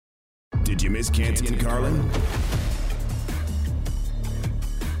Did you miss Canty and Carlin?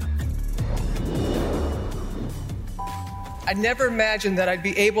 I never imagined that I'd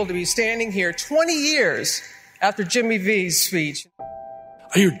be able to be standing here 20 years after Jimmy V's speech.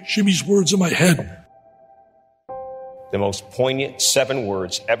 I hear Jimmy's words in my head. The most poignant 7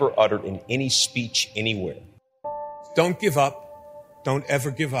 words ever uttered in any speech anywhere. Don't give up. Don't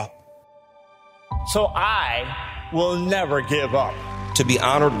ever give up. So I will never give up. To be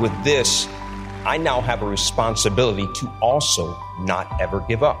honored with this, I now have a responsibility to also not ever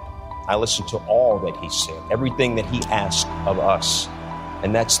give up. I listened to all that he said, everything that he asked of us,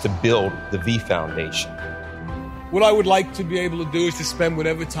 and that's to build the V Foundation. What I would like to be able to do is to spend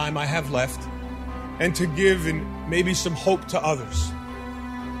whatever time I have left and to give and maybe some hope to others.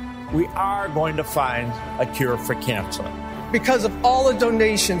 We are going to find a cure for cancer. Because of all the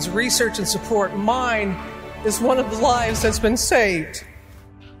donations, research, and support, mine is one of the lives that's been saved.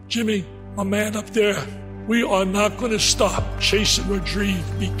 Jimmy, my man up there, we are not going to stop chasing our dream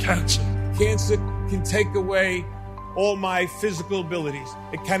to beat cancer. Cancer can take away all my physical abilities.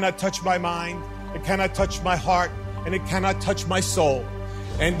 It cannot touch my mind, it cannot touch my heart, and it cannot touch my soul.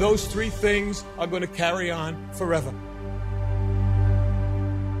 And those 3 things are going to carry on forever.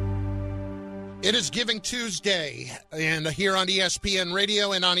 It is Giving Tuesday, and here on ESPN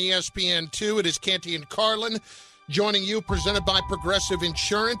Radio and on ESPN2, it is Canty and Carlin joining you, presented by Progressive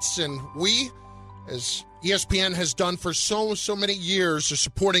Insurance. And we, as ESPN has done for so many years, are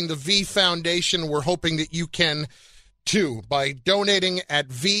supporting the V Foundation. We're hoping that you can, too, by donating at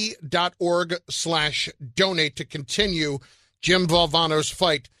v.org/donate to continue Jim Valvano's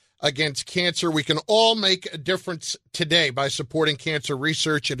fight against cancer. We can all make a difference today by supporting cancer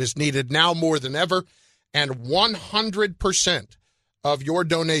research. It is needed now more than ever, and 100% of your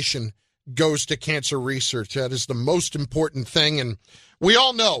donation goes to cancer research. That is the most important thing, and we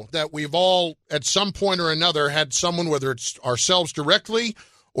all know that we've all, at some point or another, had someone, whether it's ourselves directly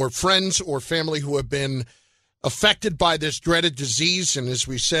or friends or family, who have been affected by this dreaded disease, and as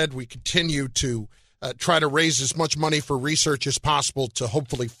we said, we continue to try to raise as much money for research as possible to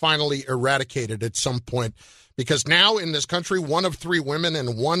hopefully finally eradicate it at some point. Because now in this country, 1 of 3 women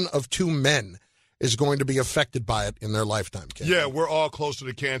and 1 of 2 men is going to be affected by it in their lifetime. Yeah, we're all closer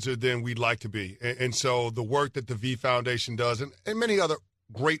to cancer than we'd like to be. And so the work that the V Foundation does and many other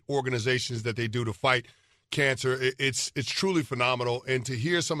great organizations that they do to fight cancer, it's truly phenomenal. And to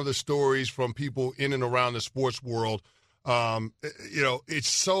hear some of the stories from people in and around the sports world, it's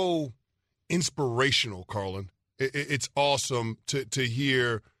so inspirational, Carlin. It's awesome to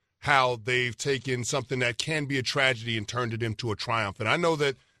hear how they've taken something that can be a tragedy and turned it into a triumph. And I know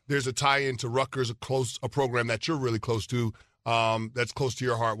that there's a tie-in to Rutgers, a program that you're really close to, that's close to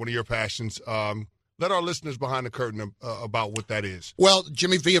your heart, one of your passions. Let our listeners behind the curtain about what that is. Well,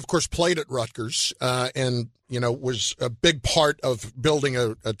 Jimmy V, of course, played at Rutgers and, was a big part of building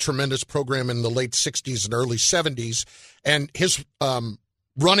a tremendous program in the late 60s and early 70s. And his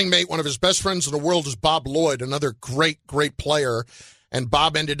running mate, one of his best friends in the world, is Bob Lloyd, another great player. And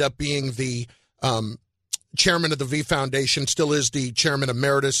Bob ended up being the chairman of the V Foundation, still is the chairman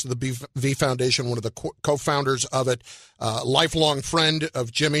emeritus of the V Foundation, one of the co-founders of it, lifelong friend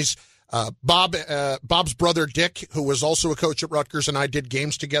of Jimmy's. Bob's brother, Dick, who was also a coach at Rutgers, and I did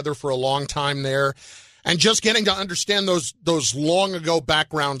games together for a long time there. And just getting to understand those long ago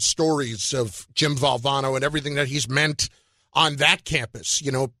background stories of Jim Valvano and everything that he's meant on that campus.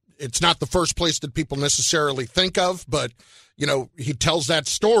 It's not the first place that people necessarily think of, but, he tells that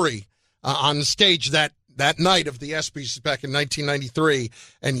story on the stage that night of the ESPYs back in 1993.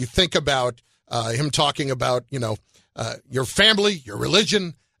 And you think about him talking about, your family, your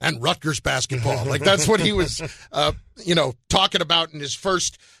religion, and Rutgers basketball. Like, that's what he was, talking about in his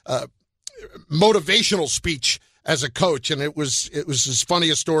first motivational speech as a coach. And it was as funny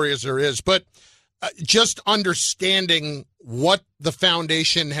a story as there is. But just understanding what the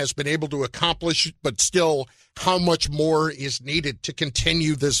foundation has been able to accomplish, but still how much more is needed to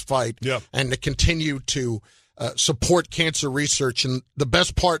continue this fight and to continue to support cancer research. And the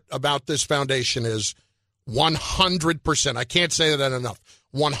best part about this foundation is 100%. I can't say that enough.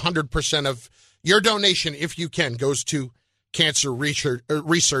 100% of your donation, if you can, goes to cancer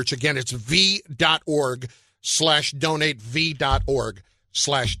research. Again, it's v.org/donate,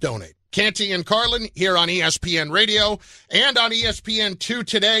 v.org/donate. Canty and Carlin here on ESPN Radio and on ESPN2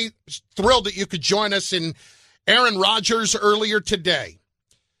 today. Thrilled that you could join us. In Aaron Rodgers earlier today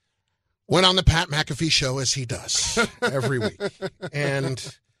went on the Pat McAfee show, as he does every week.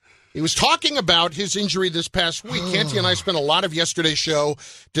 And he was talking about his injury this past week. Canty and I spent a lot of yesterday's show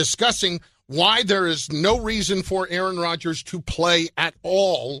discussing why there is no reason for Aaron Rodgers to play at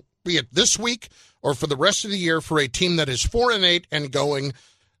all be it this week or for the rest of the year, for a team that is 4-8 and going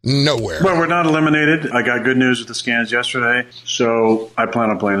nowhere? Well, we're not eliminated. I got good news with the scans yesterday, so I plan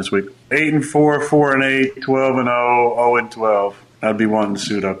on playing this week. 8-4, 4-8, 12-0, 0-12. I'd be wanting to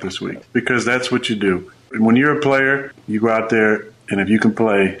suit up this week because that's what you do. When you're a player, you go out there, and if you can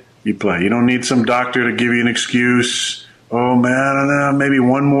play, you play. You don't need some doctor to give you an excuse. Oh, man, I don't know, maybe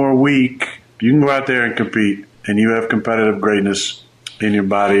one more week. You can go out there and compete, and you have competitive greatness in your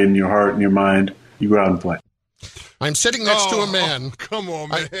body, in your heart, in your mind. You go out and play. I'm sitting next to a man. Come on,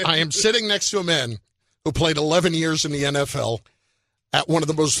 man. I am sitting next to a man who played 11 years in the NFL at one of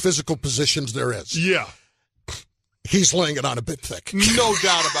the most physical positions there is. Yeah. He's laying it on a bit thick. No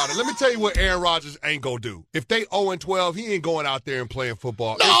doubt about it. Let me tell you what Aaron Rodgers ain't going to do. If they 0-12, he ain't going out there and playing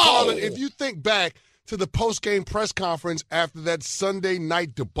football. No! And Carlin, if you think back to the post-game press conference after that Sunday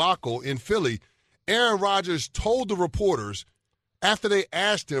night debacle in Philly, Aaron Rodgers told the reporters, after they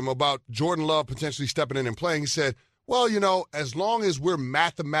asked him about Jordan Love potentially stepping in and playing, he said, well, you know, as long as we're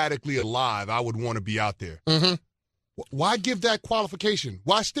mathematically alive, I would want to be out there. Mm-hmm. Why give that qualification?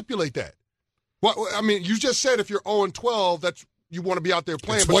 Why stipulate that? Well, I mean, you just said if you're 0-12, that's you want to be out there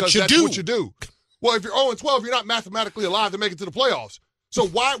playing because that's what you do. Well, if you're 0-12, you're not mathematically alive to make it to the playoffs. So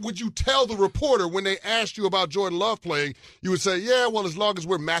why would you tell the reporter when they asked you about Jordan Love playing, you would say, yeah, well, as long as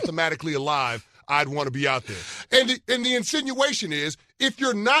we're mathematically alive, I'd want to be out there. And the insinuation is, if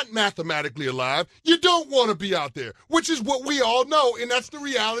you're not mathematically alive, you don't want to be out there, which is what we all know, and that's the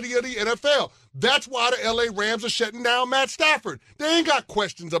reality of the NFL. That's why the L.A. Rams are shutting down Matt Stafford. They ain't got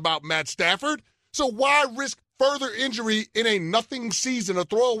questions about Matt Stafford. So why risk further injury in a nothing season, a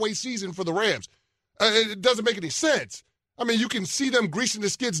throwaway season for the Rams? It doesn't make any sense. I mean, you can see them greasing the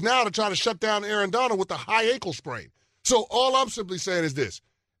skids now to try to shut down Aaron Donald with a high ankle sprain. So all I'm simply saying is this.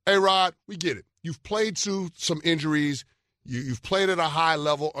 Hey, Rod, we get it. You've played through some injuries. You've played at a high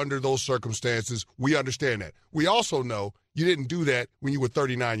level under those circumstances. We understand that. We also know you didn't do that when you were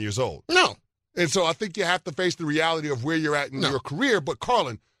 39 years old. No. And so I think you have to face the reality of where you're at in your career. But,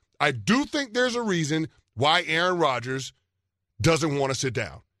 Carlin, I do think there's a reason why Aaron Rodgers doesn't want to sit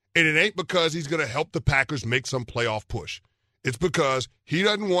down. And it ain't because he's going to help the Packers make some playoff push. It's because he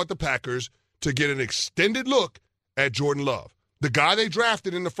doesn't want the Packers to get an extended look at Jordan Love, the guy they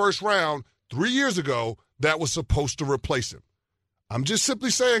drafted in the first round 3 years ago that was supposed to replace him. I'm just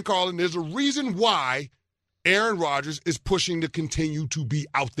simply saying, Carlin, there's a reason why Aaron Rodgers is pushing to continue to be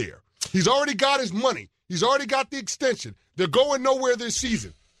out there. He's already got his money. He's already got the extension. They're going nowhere this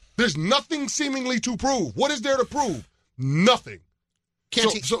season. There's nothing seemingly to prove. What is there to prove? Nothing.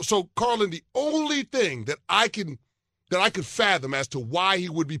 So, Carlin, the only thing that I could fathom as to why he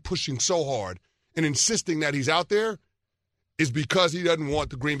would be pushing so hard and insisting that he's out there is because he doesn't want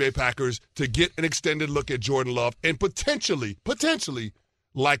the Green Bay Packers to get an extended look at Jordan Love and potentially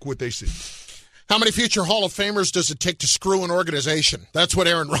like what they see. How many future Hall of Famers does it take to screw an organization? That's what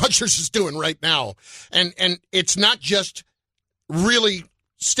Aaron Rodgers is doing right now. And it's not just really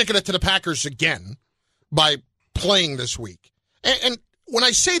sticking it to the Packers again by playing this week. And when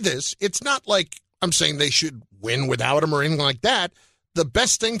I say this, it's not like I'm saying they should win without him or anything like that. The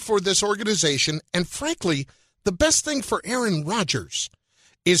best thing for this organization, and frankly, the best thing for Aaron Rodgers,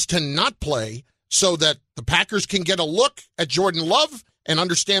 is to not play so that the Packers can get a look at Jordan Love and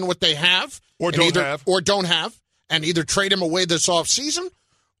understand what they have. Or don't have, and either trade him away this offseason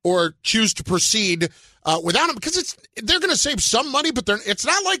or choose to proceed without him. Because they're going to save some money, but it's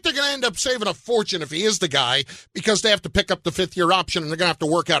not like they're going to end up saving a fortune if he is the guy, because they have to pick up the fifth-year option, and they're going to have to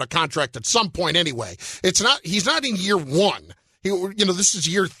work out a contract at some point anyway. He's not in year one. This is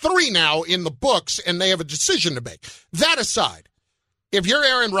year 3 now in the books, and they have a decision to make. That aside, if you're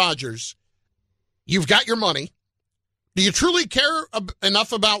Aaron Rodgers, you've got your money. Do you truly care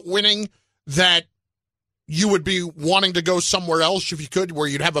enough about winning that you would be wanting to go somewhere else if you could, where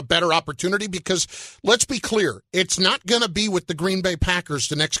you'd have a better opportunity? Because let's be clear, it's not going to be with the Green Bay Packers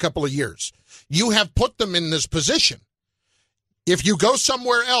the next couple of years. You have put them in this position. If you go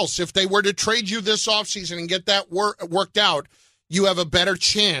somewhere else, if they were to trade you this offseason and get that worked out, you have a better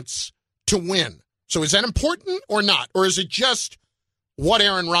chance to win. So is that important or not? Or is it just what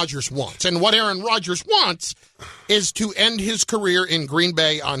Aaron Rodgers wants? And what Aaron Rodgers wants is to end his career in Green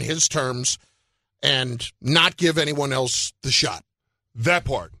Bay on his terms and not give anyone else the shot. That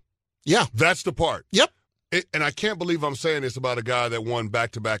part. Yeah. That's the part. Yep. And I can't believe I'm saying this about a guy that won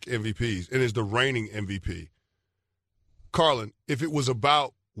back-to-back MVPs and is the reigning MVP. Carlin, if it was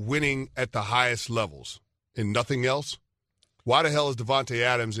about winning at the highest levels and nothing else, why the hell is Devontae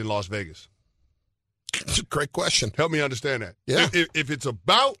Adams in Las Vegas? It's a great question. Help me understand that. Yeah. If it's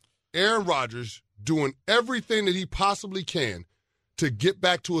about Aaron Rodgers doing everything that he possibly can to get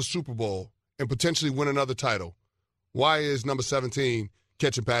back to a Super Bowl and potentially win another title, why is number 17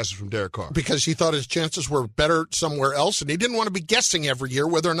 catching passes from Derek Carr? Because he thought his chances were better somewhere else, and he didn't want to be guessing every year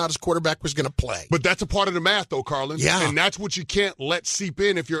whether or not his quarterback was going to play. But that's a part of the math, though, Carlin. Yeah. And that's what you can't let seep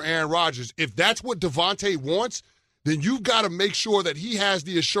in if you're Aaron Rodgers. If that's what Devontae wants, then you've got to make sure that he has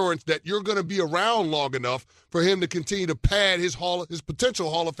the assurance that you're going to be around long enough for him to continue to pad his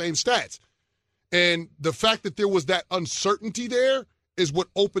potential Hall of Fame stats. And the fact that there was that uncertainty there is what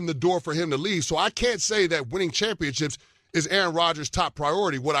opened the door for him to leave. So I can't say that winning championships is Aaron Rodgers' top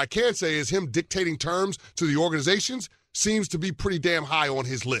priority. What I can say is him dictating terms to the organizations seems to be pretty damn high on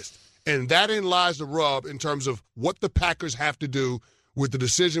his list. And therein lies the rub in terms of what the Packers have to do with the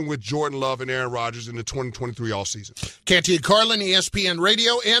decision with Jordan Love and Aaron Rodgers in the 2023 offseason. Canty and Carlin, ESPN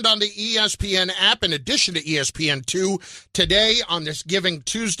Radio, and on the ESPN app, in addition to ESPN2, today on this Giving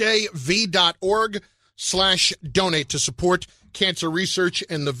Tuesday, v.org/donate to support cancer research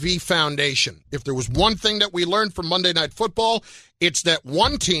and the V Foundation. If there was one thing that we learned from Monday Night Football, it's that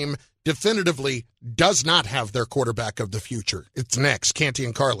one team definitively does not have their quarterback of the future. It's next. Canty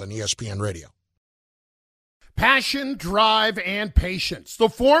and Carlin, ESPN Radio. Passion, drive, and patience. The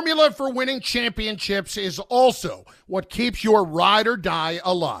formula for winning championships is also what keeps your ride or die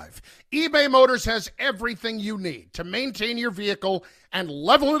alive. eBay Motors has everything you need to maintain your vehicle and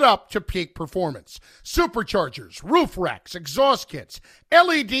level it up to peak performance. Superchargers, roof racks, exhaust kits,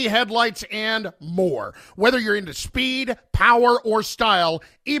 LED headlights, and more. Whether you're into speed, power, or style,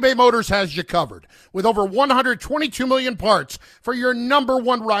 eBay Motors has you covered. With over 122 million parts for your number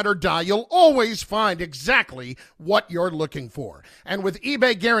one ride or die, you'll always find exactly what you're looking for. And with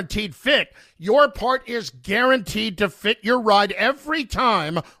eBay Guaranteed Fit, your part is guaranteed to fit your ride every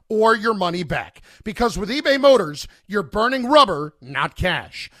time or your money back. Because with eBay Motors, you're burning rubber, not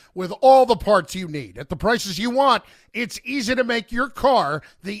cash. With all the parts you need at the prices you want, it's easy to make your car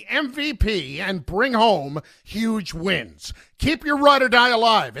the MVP and bring home huge wins. Keep your ride or die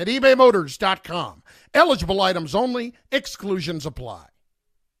alive at ebaymotors.com. Eligible items only. Exclusions apply.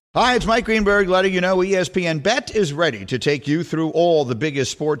 Hi, it's Mike Greenberg letting you know ESPN Bet is ready to take you through all the biggest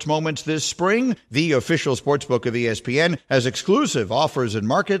sports moments this spring. The official sportsbook of ESPN has exclusive offers and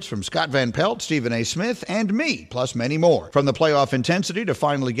markets from Scott Van Pelt, Stephen A. Smith, and me, plus many more. From the playoff intensity to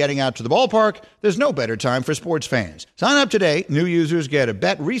finally getting out to the ballpark, there's no better time for sports fans. Sign up today. New users get a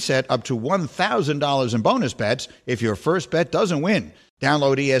bet reset up to $1,000 in bonus bets if your first bet doesn't win.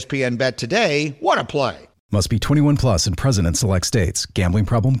 Download ESPN Bet today. What a play. Must be 21 plus and present in select states. Gambling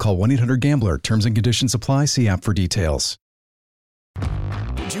problem? Call 1-800-GAMBLER. Terms and conditions apply. See app for details.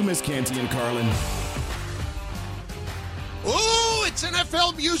 Did you miss Canty and Carlin? Ooh, it's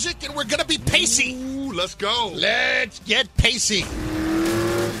NFL music, and we're going to be pacey. Ooh, let's go. Let's get pacey.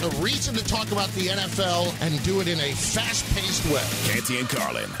 The reason to talk about the NFL and do it in a fast-paced way. Canty and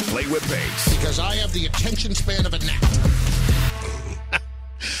Carlin, play with pace. Because I have the attention span of a gnat.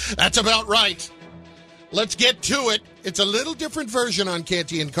 That's about right. Let's get to it. It's a little different version on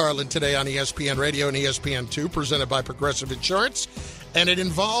Canty and Carlin today on ESPN Radio and ESPN2, presented by Progressive Insurance, and it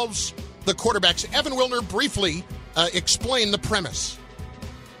involves the quarterbacks. Evan Wilner, briefly explain the premise.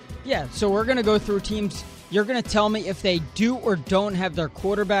 Yeah, so we're going to go through teams. You're going to tell me if they do or don't have their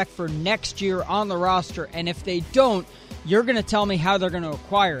quarterback for next year on the roster, and if they don't, you're going to tell me how they're going to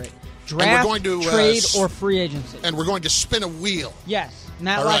acquire it. Draft, trade, or free agency. And we're going to spin a wheel. Yes.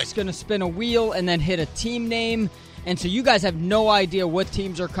 Matlock's going to spin a wheel and then hit a team name. And so you guys have no idea what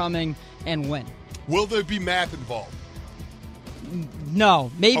teams are coming and when. Will there be math involved? No.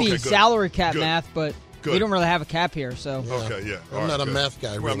 Maybe okay, salary cap math, but we don't really have a cap here. So okay, yeah. I'm not a math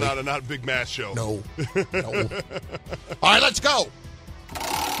guy, really. I'm not a big math show. No. All right, let's go.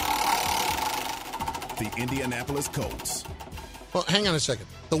 The Indianapolis Colts. Well, hang on a second.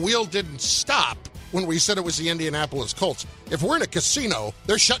 The wheel didn't stop when we said it was the Indianapolis Colts. If we're in a casino,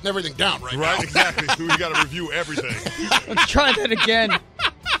 they're shutting everything down right now. Right, exactly. We got to review everything. Let's try that again.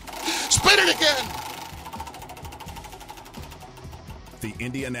 Spin it again. The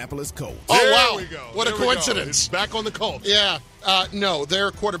Indianapolis Colts. Oh, there wow. We go. What a coincidence. Back on the Colts. Yeah. No,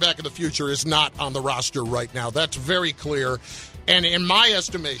 their quarterback of the future is not on the roster right now. That's very clear. And in my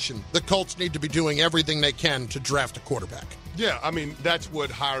estimation, the Colts need to be doing everything they can to draft a quarterback. Yeah, I mean, that's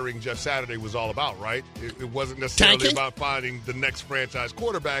what hiring Jeff Saturday was all about, right? It wasn't necessarily about finding the next franchise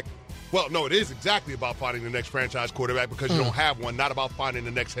quarterback. Well, no, it is exactly about finding the next franchise quarterback because you don't have one, not about finding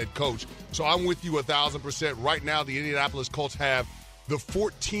the next head coach. So I'm with you 1,000%. Right now, the Indianapolis Colts have the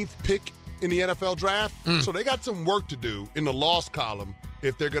 14th pick in the NFL draft. So they got some work to do in the loss column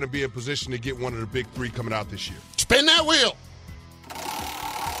if they're going to be in position to get one of the big three coming out this year. Spin that wheel.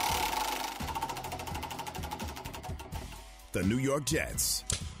 The New York Jets.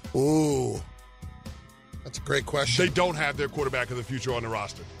 Ooh, that's a great question. They don't have their quarterback of the future on the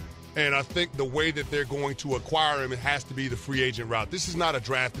roster. And I think the way that they're going to acquire him, it has to be the free agent route. This is not a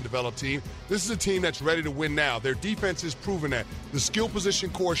draft and develop team. This is a team that's ready to win now. Their defense has proven that. The skill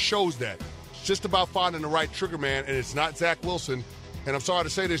position core shows that. It's just about finding the right trigger man, and it's not Zach Wilson. And I'm sorry to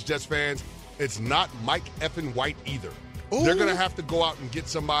say this, Jets fans, it's not Mike effing White either. Ooh. They're going to have to go out and get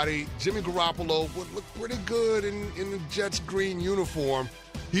somebody. Jimmy Garoppolo would look pretty good in the Jets green uniform.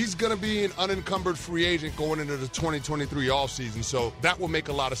 He's going to be an unencumbered free agent going into the 2023 offseason, so that will make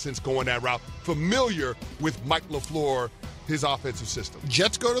a lot of sense going that route. Familiar with Mike LaFleur, his offensive system.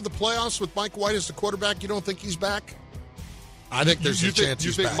 Jets go to the playoffs with Mike White as the quarterback. You don't think he's back? I think there's a chance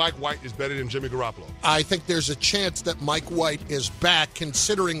he's back. You think Mike White is better than Jimmy Garoppolo? I think there's a chance that Mike White is back,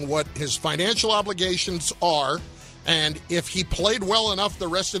 considering what his financial obligations are. And if he played well enough the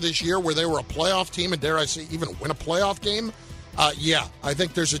rest of this year where they were a playoff team and, dare I say, even win a playoff game, yeah, I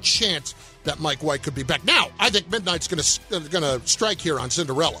think there's a chance that Mike White could be back. Now, I think Midnight's going to strike here on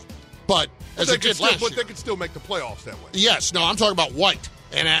Cinderella. But as it did last year. But they could still make the playoffs that way. Yes. No, I'm talking about White.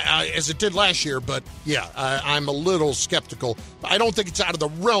 And as it did last year, but yeah, I'm a little skeptical. I don't think it's out of the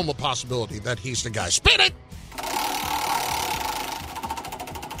realm of possibility that he's the guy. Spin it!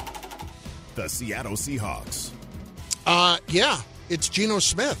 The Seattle Seahawks. Yeah, it's Geno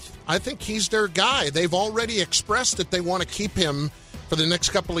Smith. I think he's their guy. They've already expressed that they want to keep him for the next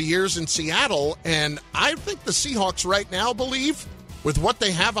couple of years in Seattle, and I think the Seahawks right now believe, with what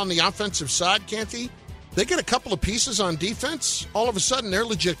they have on the offensive side, Canty, they get a couple of pieces on defense, all of a sudden they're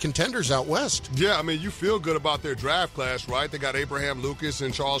legit contenders out west. Yeah, I mean, you feel good about their draft class, right? They got Abraham Lucas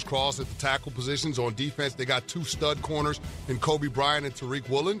and Charles Cross at the tackle positions. On defense, they got two stud corners in Kobe Bryant and Tariq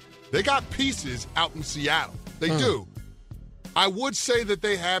Woolen. They got pieces out in Seattle. They do. I would say that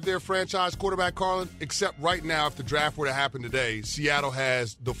they have their franchise quarterback, Carlin, except right now, if the draft were to happen today, Seattle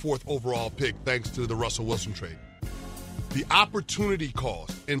has the 4th overall pick thanks to the Russell Wilson trade. The opportunity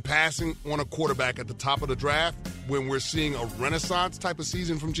cost in passing on a quarterback at the top of the draft when we're seeing a renaissance type of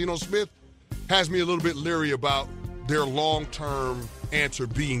season from Geno Smith has me a little bit leery about their long-term answer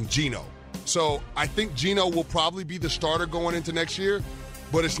being Geno. So I think Geno will probably be the starter going into next year,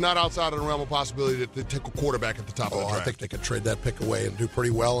 but it's not outside of the realm of possibility that they take a quarterback at the top of the draft. I think they could trade that pick away and do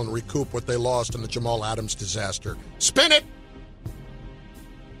pretty well and recoup what they lost in the Jamal Adams disaster. Spin it!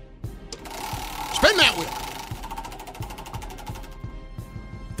 Spin that wheel!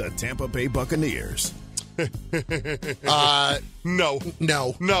 The Tampa Bay Buccaneers. No.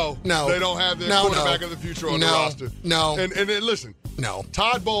 They don't have their quarterback of the future on the roster. And listen. No.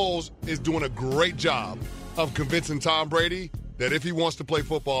 Todd Bowles is doing a great job of convincing Tom Brady that if he wants to play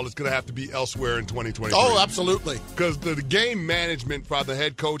football, it's going to have to be elsewhere in 2023. Oh, absolutely. Because the game management by the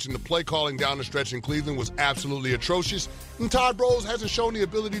head coach and the play calling down the stretch in Cleveland was absolutely atrocious. And Todd Bowles hasn't shown the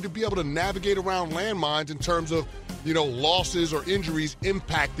ability to be able to navigate around landmines in terms of, losses or injuries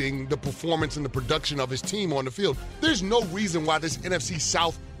impacting the performance and the production of his team on the field. There's no reason why this NFC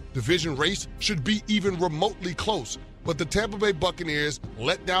South division race should be even remotely close. But the Tampa Bay Buccaneers,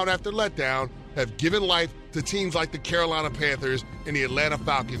 letdown after letdown, have given life to teams like the Carolina Panthers and the Atlanta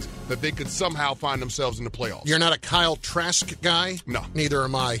Falcons that they could somehow find themselves in the playoffs. You're not a Kyle Trask guy? No. Neither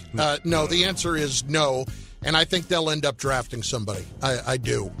am I. No, the answer is no, and I think they'll end up drafting somebody. I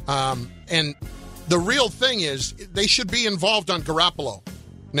do. And the real thing is they should be involved on Garoppolo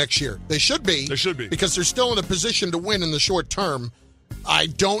next year. They should be. They should be. Because they're still in a position to win in the short term. I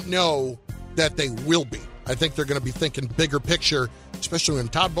don't know that they will be. I think they're going to be thinking bigger picture, especially when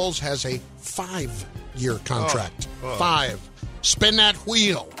Todd Bowles has a 5-year contract. 5. Spin that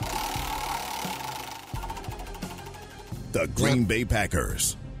wheel. The Green Bay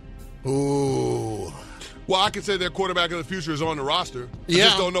Packers. Ooh. Well, I can say their quarterback of the future is on the roster. I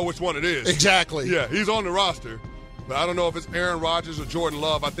just don't know which one it is. Exactly. Yeah, he's on the roster. But I don't know if it's Aaron Rodgers or Jordan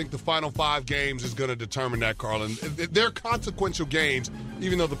Love. I think the final 5 games is going to determine that, Carlin. They're consequential games,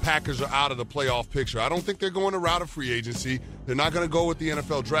 even though the Packers are out of the playoff picture. I don't think they're going the route of free agency. They're not going to go with the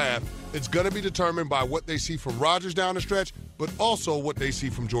NFL draft. It's going to be determined by what they see from Rodgers down the stretch, but also what they see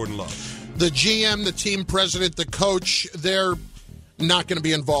from Jordan Love. The GM, the team president, the coach, they're not going to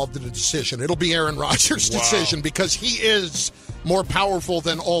be involved in the decision. It'll be Aaron Rodgers' decision because he is more powerful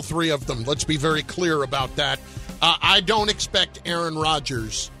than all 3 of them. Let's be very clear about that. I don't expect Aaron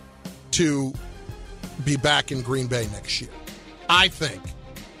Rodgers to be back in Green Bay next year. I think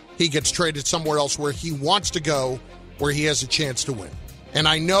he gets traded somewhere else where he wants to go, where he has a chance to win. And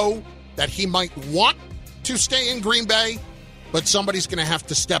I know that he might want to stay in Green Bay, but somebody's going to have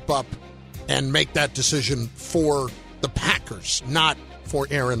to step up and make that decision for the Packers, not for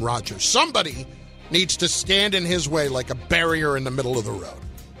Aaron Rodgers. Somebody needs to stand in his way like a barrier in the middle of the road.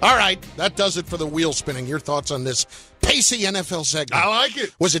 All right, that does it for the wheel spinning. Your thoughts on this pacey NFL segment? I like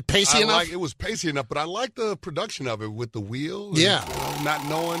it. Was it pacey enough? It was pacey enough, but I like the production of it with the wheel. Yeah. And, not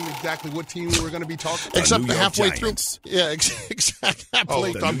knowing exactly what team we were going to be talking about. Except halfway through. Yeah, exactly.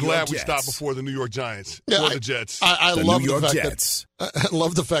 Oh, I'm glad we stopped before the New York Giants or the Jets. I love the fact Jets. I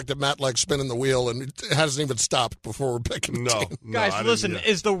love the fact that Matt likes spinning the wheel and it hasn't even stopped before we're picking the team. Guys, listen,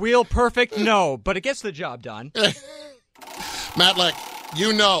 is the wheel perfect? No, but it gets the job done. Matt, you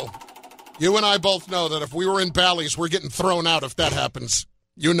and I both know that if we were in Bally's, we're getting thrown out if that happens.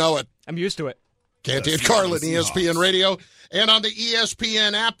 You know it. I'm used to it. Canty and Carlin, ESPN Radio. And on the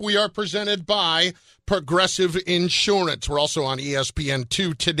ESPN app, we are presented by Progressive Insurance. We're also on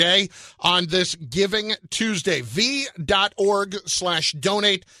ESPN2 today on this Giving Tuesday.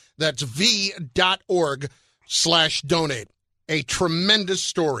 V.org/donate. That's V.org/donate. A tremendous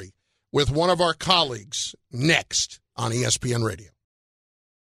story with one of our colleagues next on ESPN Radio.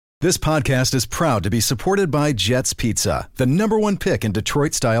 This podcast is proud to be supported by Jets Pizza, the #1 pick in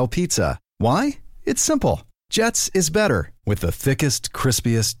Detroit-style pizza. Why? It's simple. Jets is better. With the thickest,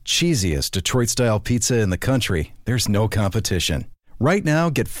 crispiest, cheesiest Detroit-style pizza in the country, there's no competition. Right now,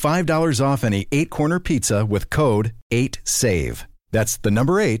 get $5 off any 8-corner pizza with code 8SAVE. That's the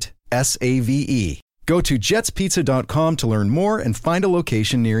number 8, S-A-V-E. Go to jetspizza.com to learn more and find a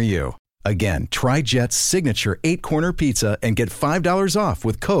location near you. Again, try Jet's signature 8-corner pizza and get $5 off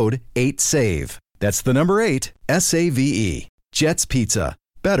with code 8SAVE. That's the number 8, S-A-V-E. Jet's Pizza.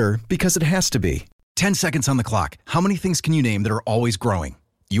 Better because it has to be. 10 seconds on the clock. How many things can you name that are always growing?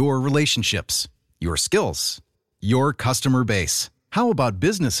 Your relationships, your skills, your customer base. How about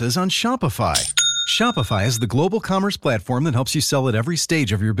businesses on Shopify? Shopify is the global commerce platform that helps you sell at every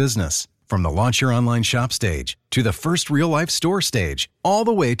stage of your business. From the launch your online shop stage, to the first real-life store stage, all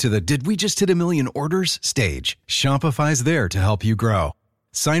the way to the did we just hit a million orders stage, Shopify's there to help you grow.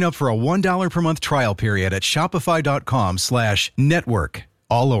 Sign up for a $1 per month trial period at shopify.com/network,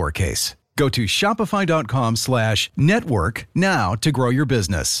 all lowercase. Go to shopify.com/network now to grow your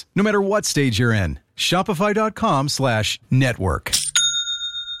business, no matter what stage you're in. Shopify.com/network.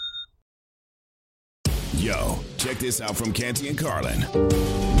 Yo, check this out from Canty and Carlin.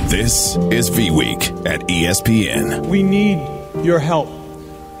 This is V-Week at ESPN. We need your help.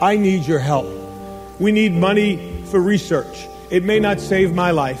 I need your help. We need money for research. It may not save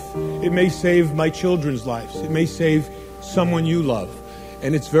my life. It may save my children's lives. It may save someone you love.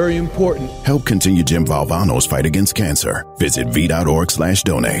 And it's very important. Help continue Jim Valvano's fight against cancer. Visit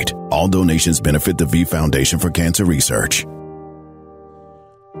V.org/donate. All donations benefit the V Foundation for Cancer Research.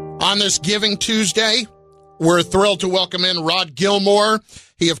 On this Giving Tuesday, we're thrilled to welcome in Rod Gilmore.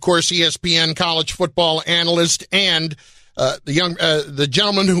 He, of course, ESPN college football analyst and the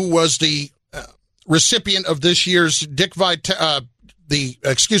gentleman who was the recipient of this year's the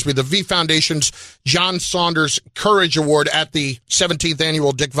V Foundation's John Saunders Courage Award at the 17th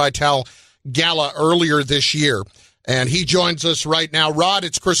annual Dick Vitale Gala earlier this year. And he joins us right now. Rod,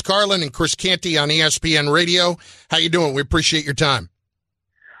 it's Chris Carlin and Chris Canty on ESPN Radio. How you doing? We appreciate your time.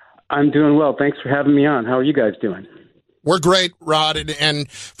 I'm doing well. Thanks for having me on. How are you guys doing? We're great, Rod.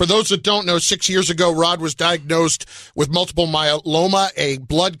 And for those that don't know, 6 years ago, Rod was diagnosed with multiple myeloma, a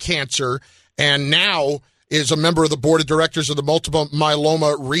blood cancer, and now is a member of the board of directors of the Multiple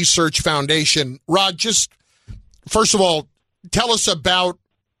Myeloma Research Foundation. Rod, just first of all, tell us about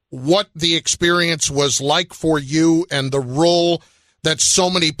what the experience was like for you and the role that so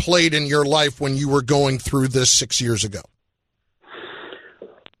many played in your life when you were going through this 6 years ago.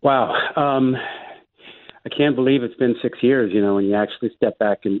 Wow. I can't believe it's been 6 years, when you actually step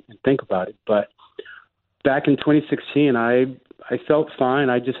back and think about it. But back in 2016, I felt fine.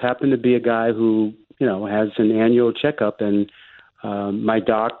 I just happened to be a guy who, has an annual checkup. And my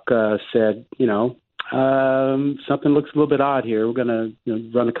doc said, something looks a little bit odd here. We're going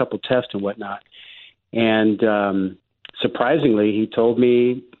to run a couple tests and whatnot. And surprisingly, he told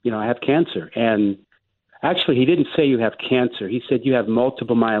me, I have cancer. And actually, he didn't say you have cancer. He said you have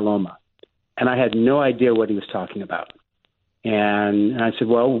multiple myeloma. And I had no idea what he was talking about. And I said,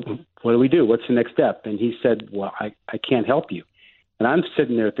 well, what do we do? What's the next step? And he said, well, I can't help you. And I'm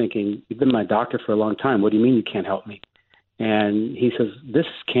sitting there thinking, you've been my doctor for a long time. What do you mean you can't help me? And he says, this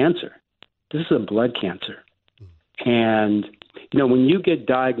is cancer. This is a blood cancer. And, when you get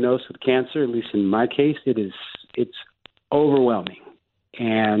diagnosed with cancer, at least in my case, it's overwhelming.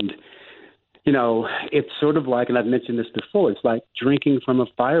 And it's sort of like, and I've mentioned this before, it's like drinking from a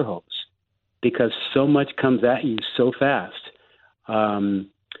fire hose because so much comes at you so fast.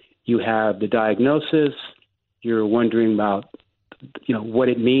 You have the diagnosis, you're wondering about, what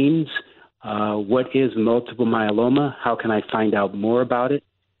it means. what is multiple myeloma? How can I find out more about it?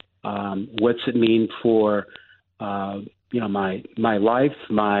 What's it mean for my life,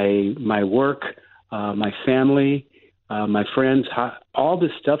 my work, my family, my friends? All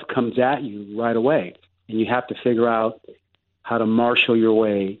this stuff comes at you right away, and you have to figure out how to marshal your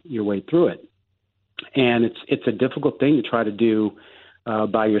way through it. And it's a difficult thing to try to do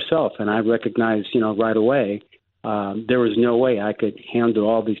by yourself. And I recognized, right away, there was no way I could handle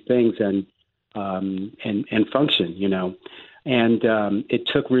all these things and function, And it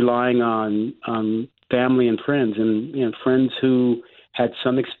took relying on family and friends, and friends who had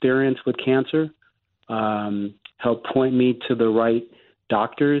some experience with cancer, helped point me to the right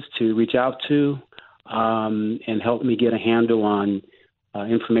doctors to reach out to, and helped me get a handle on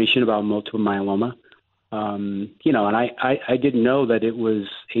information about multiple myeloma. And I didn't know that it was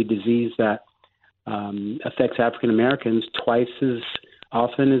a disease that affects African Americans twice as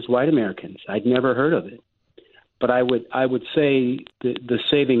often as white Americans. I'd never heard of it. But I would say the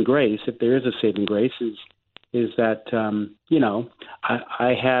saving grace, if there is a saving grace, is that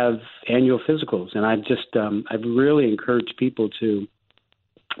I have annual physicals, and I've really encouraged people to,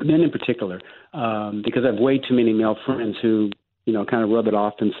 men in particular, because I have way too many male friends who kind of rub it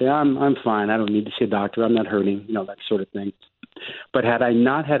off and say I'm fine, I don't need to see a doctor, I'm not hurting, that sort of thing. But had I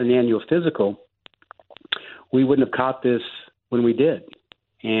not had an annual physical, we wouldn't have caught this when we did.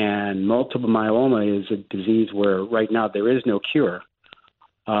 And multiple myeloma is a disease where right now there is no cure.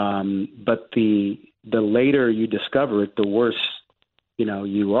 But the later you discover it, the worse,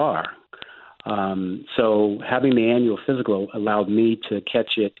 you are. So having the annual physical allowed me to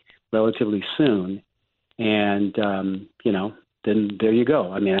catch it relatively soon. And, then there you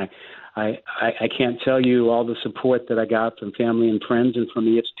go. I mean, I can't tell you all the support that I got from family and friends and from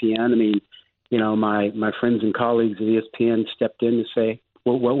ESPN. I mean, my friends and colleagues at ESPN stepped in to say,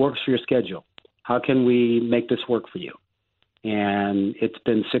 well, what works for your schedule? How can we make this work for you? And it's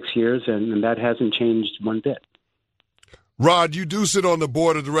been 6 years, and that hasn't changed one bit. Rod, you do sit on the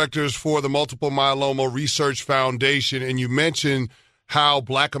board of directors for the Multiple Myeloma Research Foundation, and you mentioned how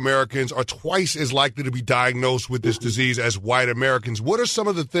Black Americans are twice as likely to be diagnosed with this disease as white Americans. What are some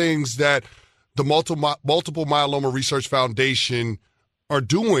of the things that the Multiple Myeloma Research Foundation are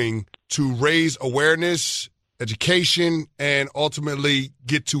doing to raise awareness, education, and ultimately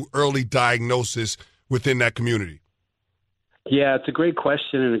get to early diagnosis within that community? Yeah, it's a great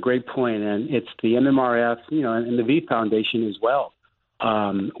question and a great point, and it's the MMRF, and the V Foundation as well.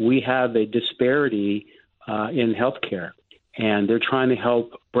 We have a disparity in healthcare, and they're trying to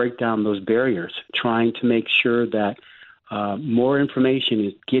help break down those barriers, trying to make sure that more information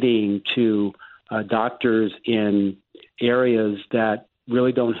is getting to doctors in areas that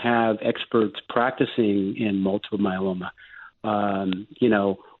really don't have experts practicing in multiple myeloma.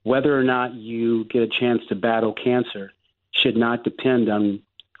 Whether or not you get a chance to battle cancer should not depend on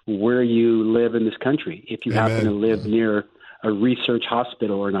where you live in this country, if you happen to live near a research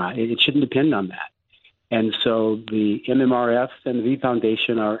hospital or not. It shouldn't depend on that. And so the MMRF and the V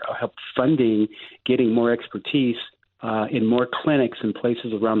Foundation are help funding getting more expertise in more clinics and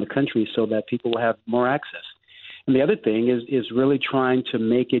places around the country so that people will have more access. And the other thing is really trying to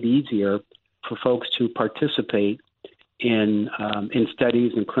make it easier for folks to participate in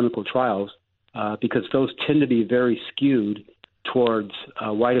studies and clinical trials, because those tend to be very skewed towards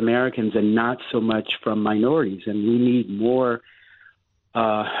white Americans and not so much from minorities. And we need more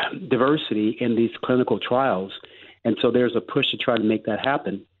diversity in these clinical trials. And so there's a push to try to make that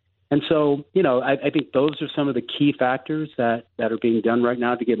happen. And so, I think those are some of the key factors that are being done right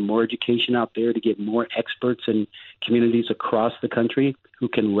now to get more education out there, to get more experts in communities across the country who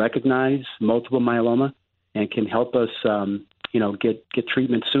can recognize multiple myeloma and can help us, get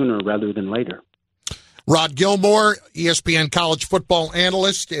treatment sooner rather than later. Rod Gilmore, ESPN college football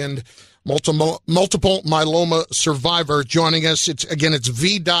analyst and multiple myeloma survivor, joining us. It's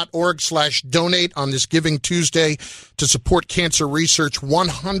v.org/donate on this Giving Tuesday to support cancer research.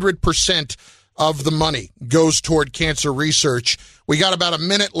 100% of the money goes toward cancer research. We got about a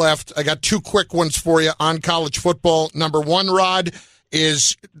minute left. I got two quick ones for you on college football. Number one, Rod,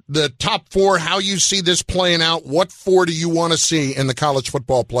 is the top four, how you see this playing out. What four do you want to see in the college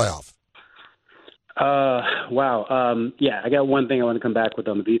football playoff? Wow. I got one thing I want to come back with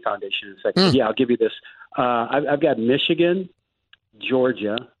on the V Foundation in a second. Yeah, I'll give you this. I've got Michigan,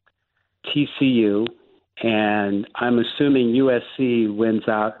 Georgia, TCU, and I'm assuming USC wins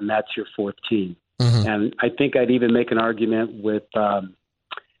out, and that's your fourth team. Mm-hmm. And I think I'd even make an argument with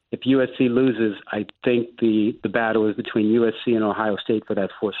if USC loses, I think the battle is between USC and Ohio State for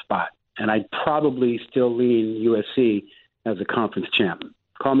that fourth spot. And I'd probably still lean USC as a conference champ.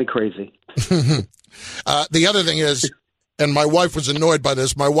 Call me crazy. The other thing is, and my wife was annoyed by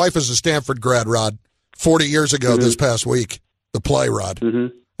this, my wife is a Stanford grad, Rod, 40 years ago this past week, the play, Rod.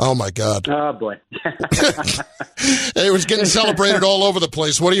 Oh, my God. Oh, boy. It was getting celebrated all over the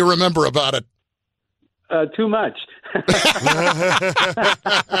place. What do you remember about it? Too much.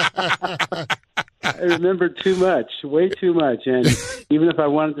 I remember too much, way too much. And even if I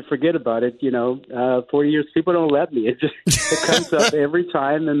wanted to forget about it, 40 years, people don't let me. It comes up every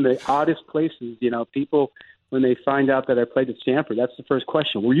time in the oddest places. People, when they find out that I played at Stanford, that's the first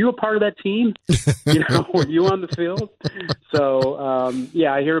question. Were you a part of that team? Were you on the field? So,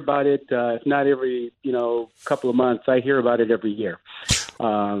 I hear about it, if not every, couple of months, I hear about it every year.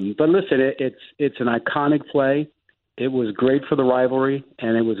 But listen, it's an iconic play. It was great for the rivalry,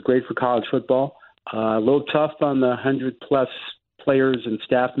 and it was great for college football. A little tough on the 100-plus players and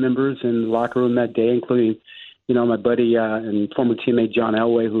staff members in the locker room that day, including, my buddy and former teammate John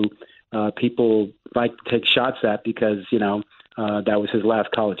Elway, who people like to take shots at because, that was his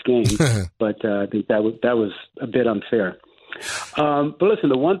last college game. But I think that was a bit unfair. But listen,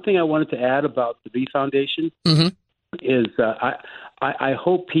 the one thing I wanted to add about the V Foundation is I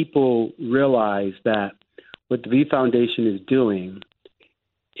hope people realize that what the V Foundation is doing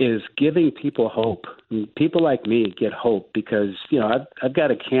is giving people hope. And people like me get hope because, I've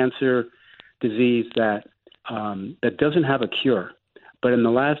got a cancer disease that doesn't have a cure. But in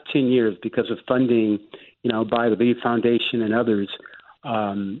the last 10 years, because of funding, by the V Foundation and others,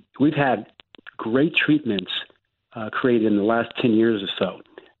 we've had great treatments created in the last 10 years or so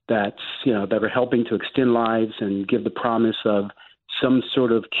that are helping to extend lives and give the promise of some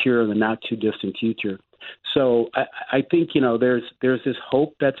sort of cure in the not too distant future. So I think, there's this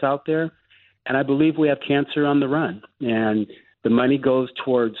hope that's out there, and I believe we have cancer on the run, and the money goes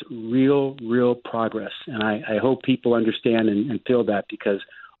towards real progress. And I hope people understand and feel that, because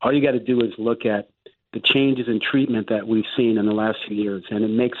all you got to do is look at the changes in treatment that we've seen in the last few years, and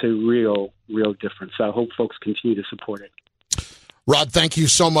it makes a real difference. So I hope folks continue to support it. Rod, thank you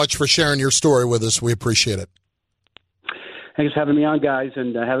so much for sharing your story with us. We appreciate it. Thanks for having me on, guys,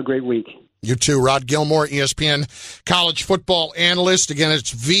 and have a great week. You too. Rod Gilmore, ESPN college football analyst. Again,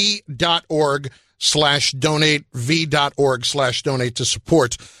 it's v.org/donate, v.org/donate to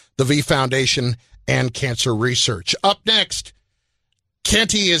support the V Foundation and cancer research. Up next,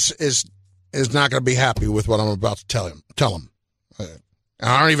 Canty is not going to be happy with what I'm about to tell him.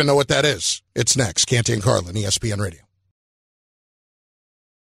 I don't even know what that is. It's next. Canty and Carlin, ESPN Radio.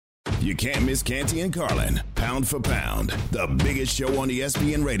 You can't miss Canty and Carlin. Pound for pound, the biggest show on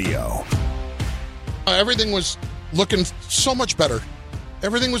ESPN Radio. Everything was looking so much better.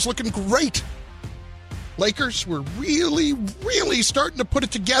 Everything was looking great. Lakers were really starting to put it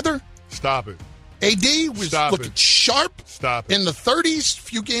together. Stop it. AD was looking sharp. Stop it. In the 30s, a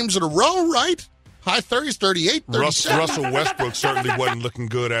few games in a row, right? High 30s, 38, 37. Russell Westbrook certainly wasn't looking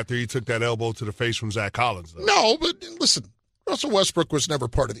good after he took that elbow to the face from Zach Collins, though. No, but listen, Russell Westbrook was never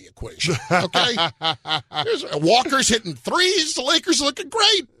part of the equation, okay? Walker's hitting threes. The Lakers are looking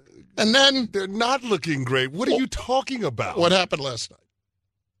great. And then they're not looking great. What are you talking about? What happened last night?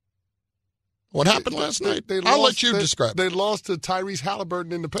 I'll let you describe it. They lost to Tyrese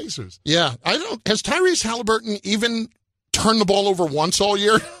Halliburton and the Pacers. Yeah. Has Tyrese Halliburton even turned the ball over once all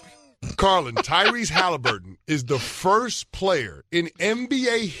year? Carlin, Tyrese Halliburton is the first player in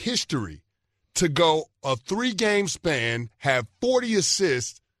NBA history to go a 3-game span, have 40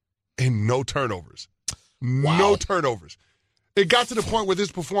 assists, and no turnovers. Wow. No turnovers. It got to the point with his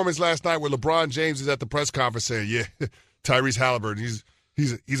performance last night where LeBron James is at the press conference saying, yeah, Tyrese Halliburton,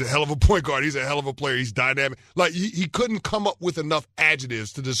 he's a hell of a point guard. He's a hell of a player. He's dynamic. Like, he couldn't come up with enough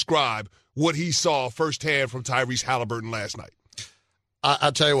adjectives to describe what he saw firsthand from Tyrese Halliburton last night.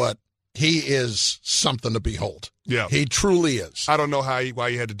 I'll tell you what. He is something to behold. Yeah. He truly is. I don't know why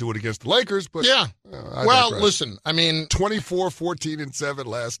he had to do it against the Lakers, but yeah. Well, listen, I mean 24, 14, and 7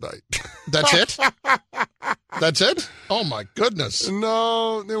 last night. That's it? That's it? Oh my goodness.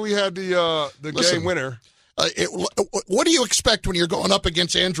 No, then we had the game winner. What do you expect when you're going up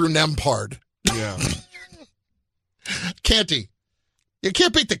against Andrew Nembhard? Yeah. Canty. You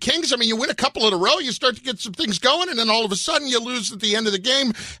can't beat the Kings. I mean, you win a couple in a row, you start to get some things going, and then all of a sudden you lose at the end of the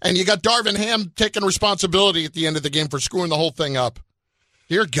game, and you got Darvin Ham taking responsibility at the end of the game for screwing the whole thing up.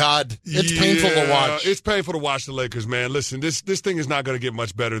 Dear God, it's painful to watch. It's painful to watch the Lakers, man. Listen, this thing is not going to get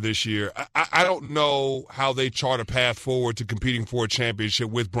much better this year. I don't know how they chart a path forward to competing for a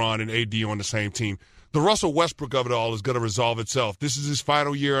championship with Bron and AD on the same team. The Russell Westbrook of it all is going to resolve itself. This is his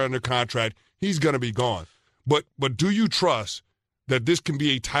final year under contract. He's going to be gone. But do you trust that this can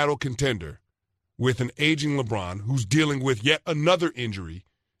be a title contender with an aging LeBron who's dealing with yet another injury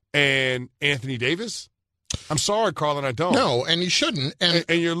and Anthony Davis? I'm sorry, Carlin, I don't. No, and you shouldn't. And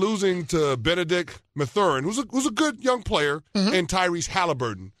you're losing to Benedict Mathurin, who's a good young player, and Tyrese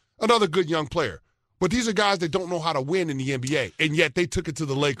Halliburton, another good young player. But these are guys that don't know how to win in the NBA, and yet they took it to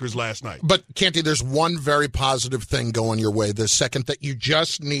the Lakers last night. But, Canty, there's one very positive thing going your way this second that you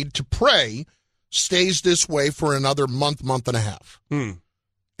just need to pray stays this way for another month and a half.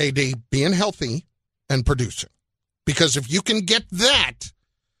 AD being healthy and producing. Because if you can get that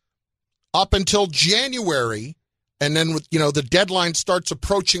up until January, and then the deadline starts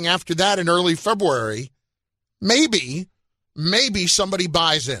approaching after that in early February, maybe somebody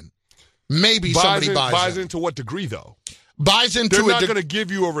buys in. Maybe somebody buys in. To what degree, though? Buys into They're not going to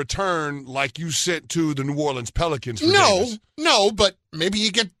give you a return like you sent to the New Orleans Pelicans for Davis. No, but maybe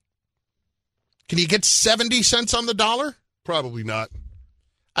you get... Can you get 70 cents on the dollar? Probably not.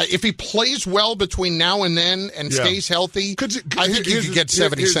 If he plays well between now and then and stays healthy, I think you could get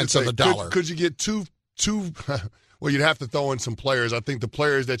 70 cents on the dollar. Could you get two? Well, you'd have to throw in some players. I think the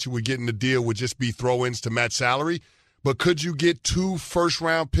players that you would get in the deal would just be throw-ins to match salary. But could you get 2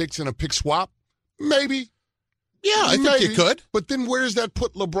 first-round picks and a pick swap? Maybe. Yeah, I think you could. But then where does that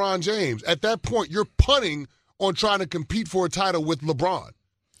put LeBron James? At that point, you're punting on trying to compete for a title with LeBron.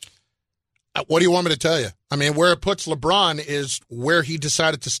 What do you want me to tell you? I mean, where it puts LeBron is where he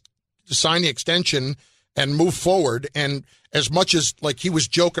decided to sign the extension and move forward. And as much as, like, he was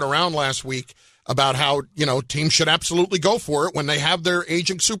joking around last week about how, teams should absolutely go for it when they have their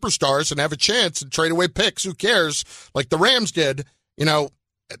aging superstars and have a chance and trade away picks. Who cares? Like the Rams did,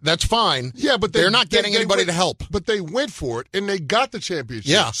 that's fine. Yeah, but they're not getting anybody to help. But they went for it, and they got the championship.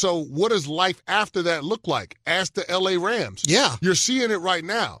 Yeah. So what does life after that look like? Ask the L.A. Rams. Yeah. You're seeing it right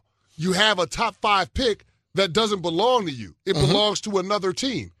now. You have a top 5 pick that doesn't belong to you. It belongs to another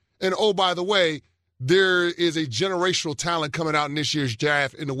team. And, oh, by the way, there is a generational talent coming out in this year's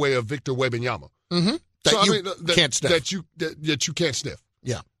draft in the way of Victor Wembanyama. Can't sniff. That you can't sniff.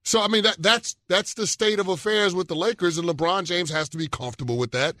 Yeah. So, I mean, that's the state of affairs with the Lakers, and LeBron James has to be comfortable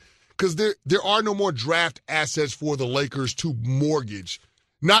with that because there are no more draft assets for the Lakers to mortgage.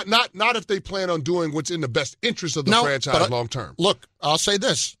 Not if they plan on doing what's in the best interest of the franchise long term. Look, I'll say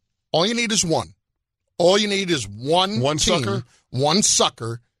this. All you need is one. All you need is one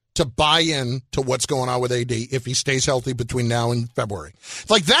sucker to buy in to what's going on with AD if he stays healthy between now and February.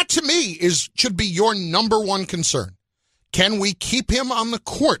 Like, that to me should be your number one concern. Can we keep him on the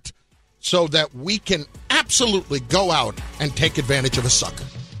court so that we can absolutely go out and take advantage of a sucker?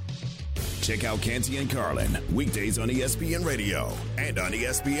 Check out Canty and Carlin weekdays on ESPN Radio and on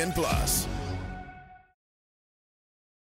ESPN Plus.